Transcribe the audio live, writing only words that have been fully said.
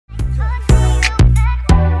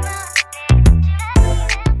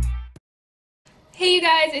Hey you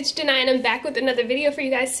guys, it's Janai and I'm back with another video for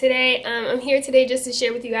you guys today. I'm here today just to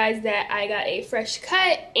share with you guys that I got a fresh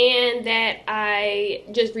cut and that I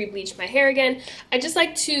just re-bleached my hair again. I just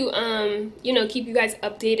like to, you know, keep you guys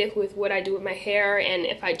updated with what I do with my hair and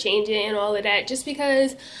if I change it and all of that, just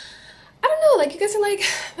because, I don't know, like you guys are like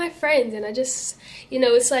my friends and I just, you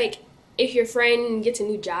know, it's like if your friend gets a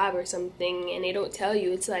new job or something and they don't tell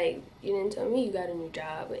you, it's like, you didn't tell me you got a new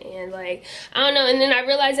job. And like, I don't know. And then I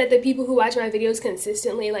realized that the people who watch my videos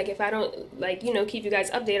consistently, like if I don't, like, you know, keep you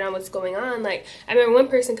guys updated on what's going on, like I remember one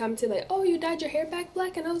person come to like, oh, you dyed your hair back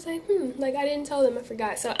black, and I was like, like I didn't tell them, I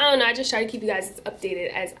forgot. So I don't know, I just try to keep you guys as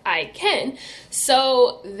updated as I can.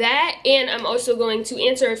 So that, and I'm also going to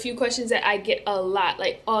answer a few questions that I get a lot,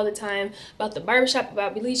 like all the time, about the barbershop,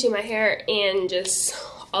 about bleaching my hair, and just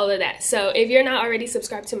all of that. So if you're not already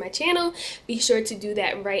subscribed to my channel, be sure to do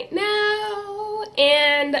that right now,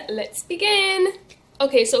 and let's begin.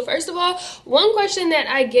 Okay, so first of all, one question that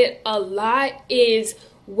I get a lot is,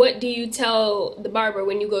 what do you tell the barber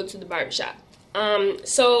when you go to the barbershop?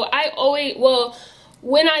 So I always, well,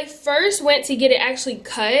 when I first went to get it actually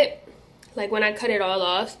cut, like when I cut it all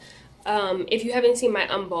off, if you haven't seen my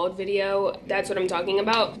unbald video, that's what I'm talking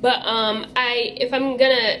about. But if I'm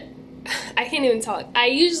gonna, I can't even talk. I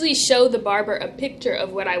usually show the barber a picture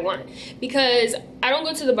of what I want, because I don't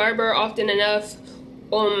go to the barber often enough,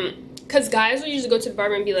 because guys will usually go to the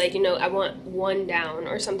barber and be like, you know, I want one down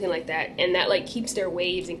or something like that, and that like keeps their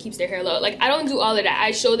waves and keeps their hair low. Like I don't do all of that. I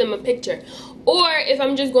show them a picture. Or if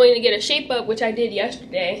I'm just going to get a shape up, which I did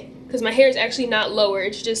yesterday, because my hair is actually not lower,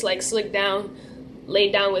 it's just like slicked down,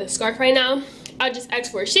 laid down with a scarf right now, I'll just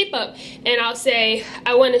ask for a shape up, and I'll say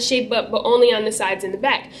I want a shape up but only on the sides and the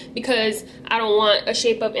back, because I don't want a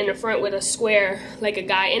shape up in the front with a square like a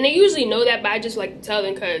guy. And they usually know that, but I just like to tell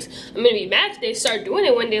them, because I'm gonna be mad if they start doing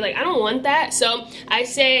it one day. Like I don't want that. So I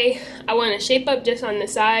say I want a shape up just on the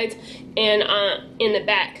sides and in the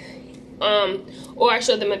back, or I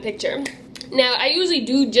show them a picture. Now I usually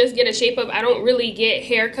do just get a shape up. I don't really get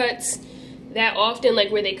haircuts that often,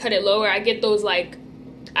 like where they cut it lower. I get those, like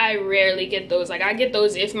I rarely get those. Like I get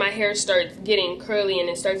those if my hair starts getting curly and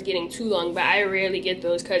it starts getting too long, but I rarely get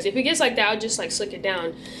those, because if it gets like that, I'll just like slick it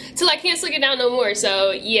down till I can't slick it down no more.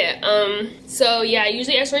 So yeah, I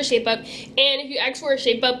usually ask for a shape up, and if you ask for a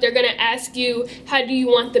shape up, they're gonna ask you, how do you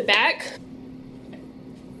want the back?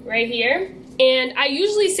 Right here. And I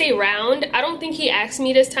usually say round. I don't think he asked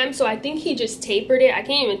me this time, so I think he just tapered it. I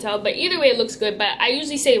can't even tell, but either way it looks good. But I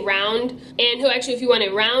usually say round, and he'll ask you if you want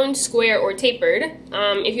it round, square, or tapered.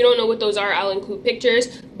 If you don't know what those are, I'll include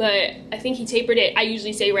pictures, but I think he tapered it. I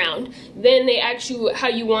usually say round. Then they ask you how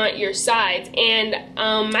you want your sides, and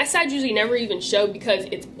my sides usually never even show because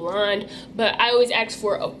it's blonde, but I always ask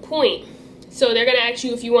for a point. So they're gonna ask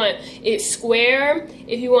you if you want it square,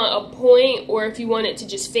 if you want a point, or if you want it to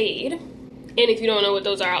just fade. And if you don't know what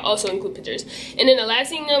those are, I'll also include pictures. And then the last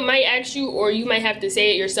thing they might ask you, or you might have to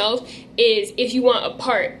say it yourself, is if you want a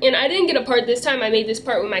part. And I didn't get a part this time. I made this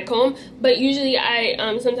part with my comb, but usually I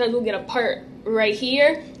sometimes will get a part right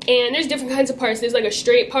here. And there's different kinds of parts. There's like a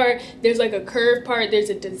straight part, there's like a curved part, there's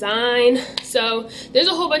a design. So there's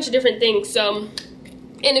a whole bunch of different things. So,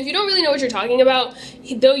 and if you don't really know what you're talking about,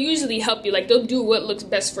 they'll usually help you. Like they'll do what looks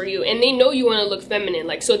best for you, and they know you want to look feminine,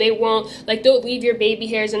 like, so they won't, like, they'll leave your baby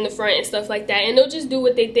hairs in the front and stuff like that, and they'll just do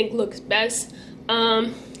what they think looks best.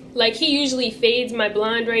 Like he usually fades my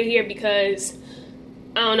blonde right here, because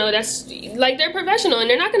I don't know, that's like, they're professional and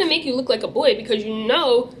they're not gonna make you look like a boy, because you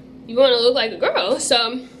know you want to look like a girl.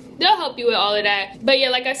 So they'll help you with all of that. But yeah,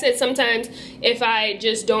 like I said, sometimes if I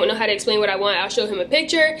just don't know how to explain what I want, I'll show him a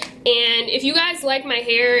picture. And if you guys like my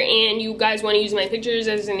hair and you guys want to use my pictures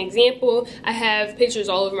as an example, I have pictures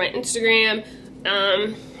all over my Instagram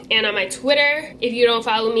and on my Twitter. If you don't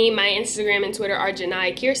follow me, my Instagram and Twitter are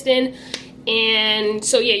Janai Kirsten. And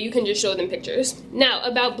so yeah, you can just show them pictures. Now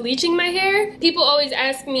about bleaching my hair, people always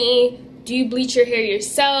ask me, do you bleach your hair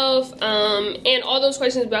yourself? And all those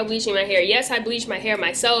questions about bleaching my hair. Yes, I bleach my hair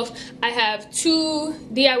myself. I have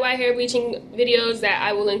 2 DIY hair bleaching videos that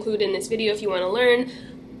I will include in this video if you want to learn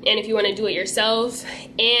and if you want to do it yourself.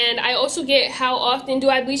 And I also get how often do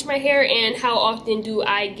I bleach my hair and how often do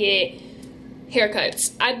I get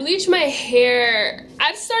haircuts. I bleach my hair,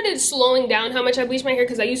 I've started slowing down how much I bleach my hair,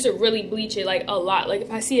 because I used to really bleach it like a lot. Like if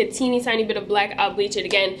I see a teeny tiny bit of black, I'll bleach it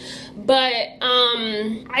again. But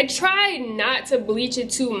I try not to bleach it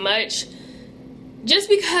too much, just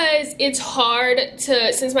because it's hard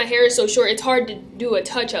to, since my hair is so short, it's hard to do a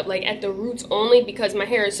touch up like at the roots only, because my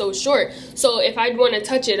hair is so short. So if I want to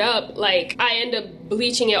touch it up, like I end up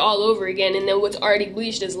bleaching it all over again, and then what's already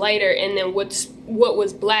bleached is lighter, and then what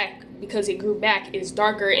was black because it grew back is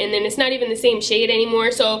darker, and then it's not even the same shade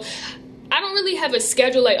anymore. So I don't really have a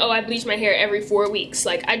schedule like, oh, I bleach my hair every 4 weeks.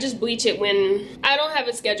 Like, I just bleach it when I don't have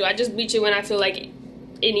a schedule. I just bleach it when I feel like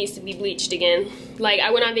it needs to be bleached again. Like,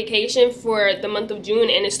 I went on vacation for the month of June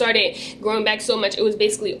and it started growing back so much, it was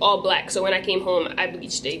basically all black. So when I came home, I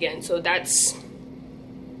bleached it again. So that's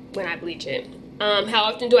when I bleach it. How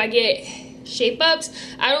often do I get shape ups?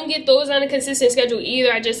 I don't get those on a consistent schedule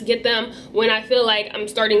either. I just get them when I feel like I'm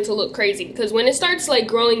starting to look crazy, because when it starts like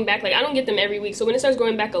growing back, like I don't get them every week. So when it starts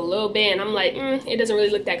growing back a little bit and I'm like, it doesn't really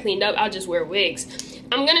look that cleaned up, I'll just wear wigs.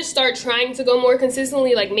 I'm gonna start trying to go more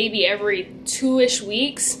consistently, like maybe every 2-ish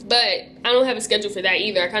weeks, but I don't have a schedule for that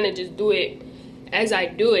either. I kind of just do it as I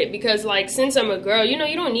do it, because like, since I'm a girl, you know,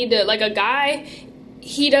 you don't need to, like, a guy,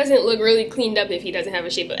 he doesn't look really cleaned up if he doesn't have a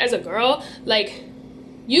shape. But as a girl, like,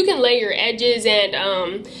 you can lay your edges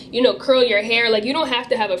and you know, curl your hair. Like, you don't have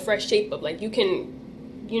to have a fresh shape up. Like, you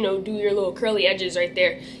can, you know, do your little curly edges right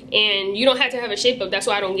there, and you don't have to have a shape up. That's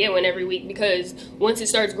why I don't get one every week, because once it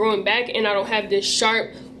starts growing back and I don't have this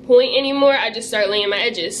sharp point anymore, I just start laying my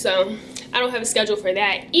edges. So I don't have a schedule for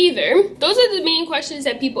that either. Those are the main questions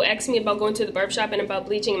that people ask me about going to the barbershop and about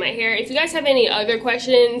bleaching my hair. If you guys have any other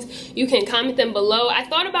questions, you can comment them below. I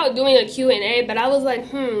thought about doing a Q&A, but I was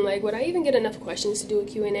like, like, would I even get enough questions to do a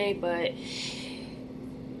Q&A? But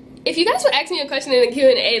if you guys would ask me a question in a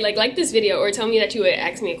Q&A, like this video, or tell me that you would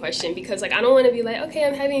ask me a question, because like, I don't want to be like, okay,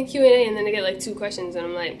 I'm having a Q&A and then I get like 2 questions and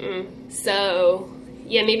I'm like, So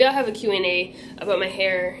yeah, maybe I'll have a Q&A about my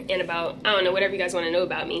hair and about, I don't know, whatever you guys want to know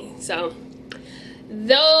about me. So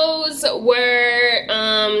those were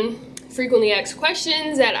frequently asked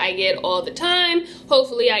questions that I get all the time.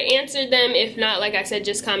 Hopefully I answered them. If not, like I said,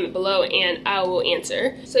 just comment below and I will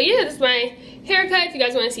answer. So yeah, this is my haircut. If you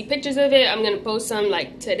guys want to see pictures of it, I'm gonna post some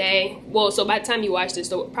like today. Well, so by the time you watch this,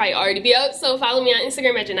 they'll probably already be up. So follow me on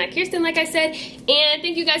Instagram at Janai, like I said. And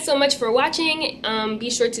thank you guys so much for watching. Be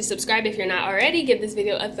sure to subscribe if you're not already. Give this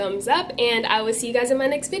video a thumbs up, and I will see you guys in my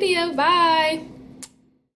next video. Bye.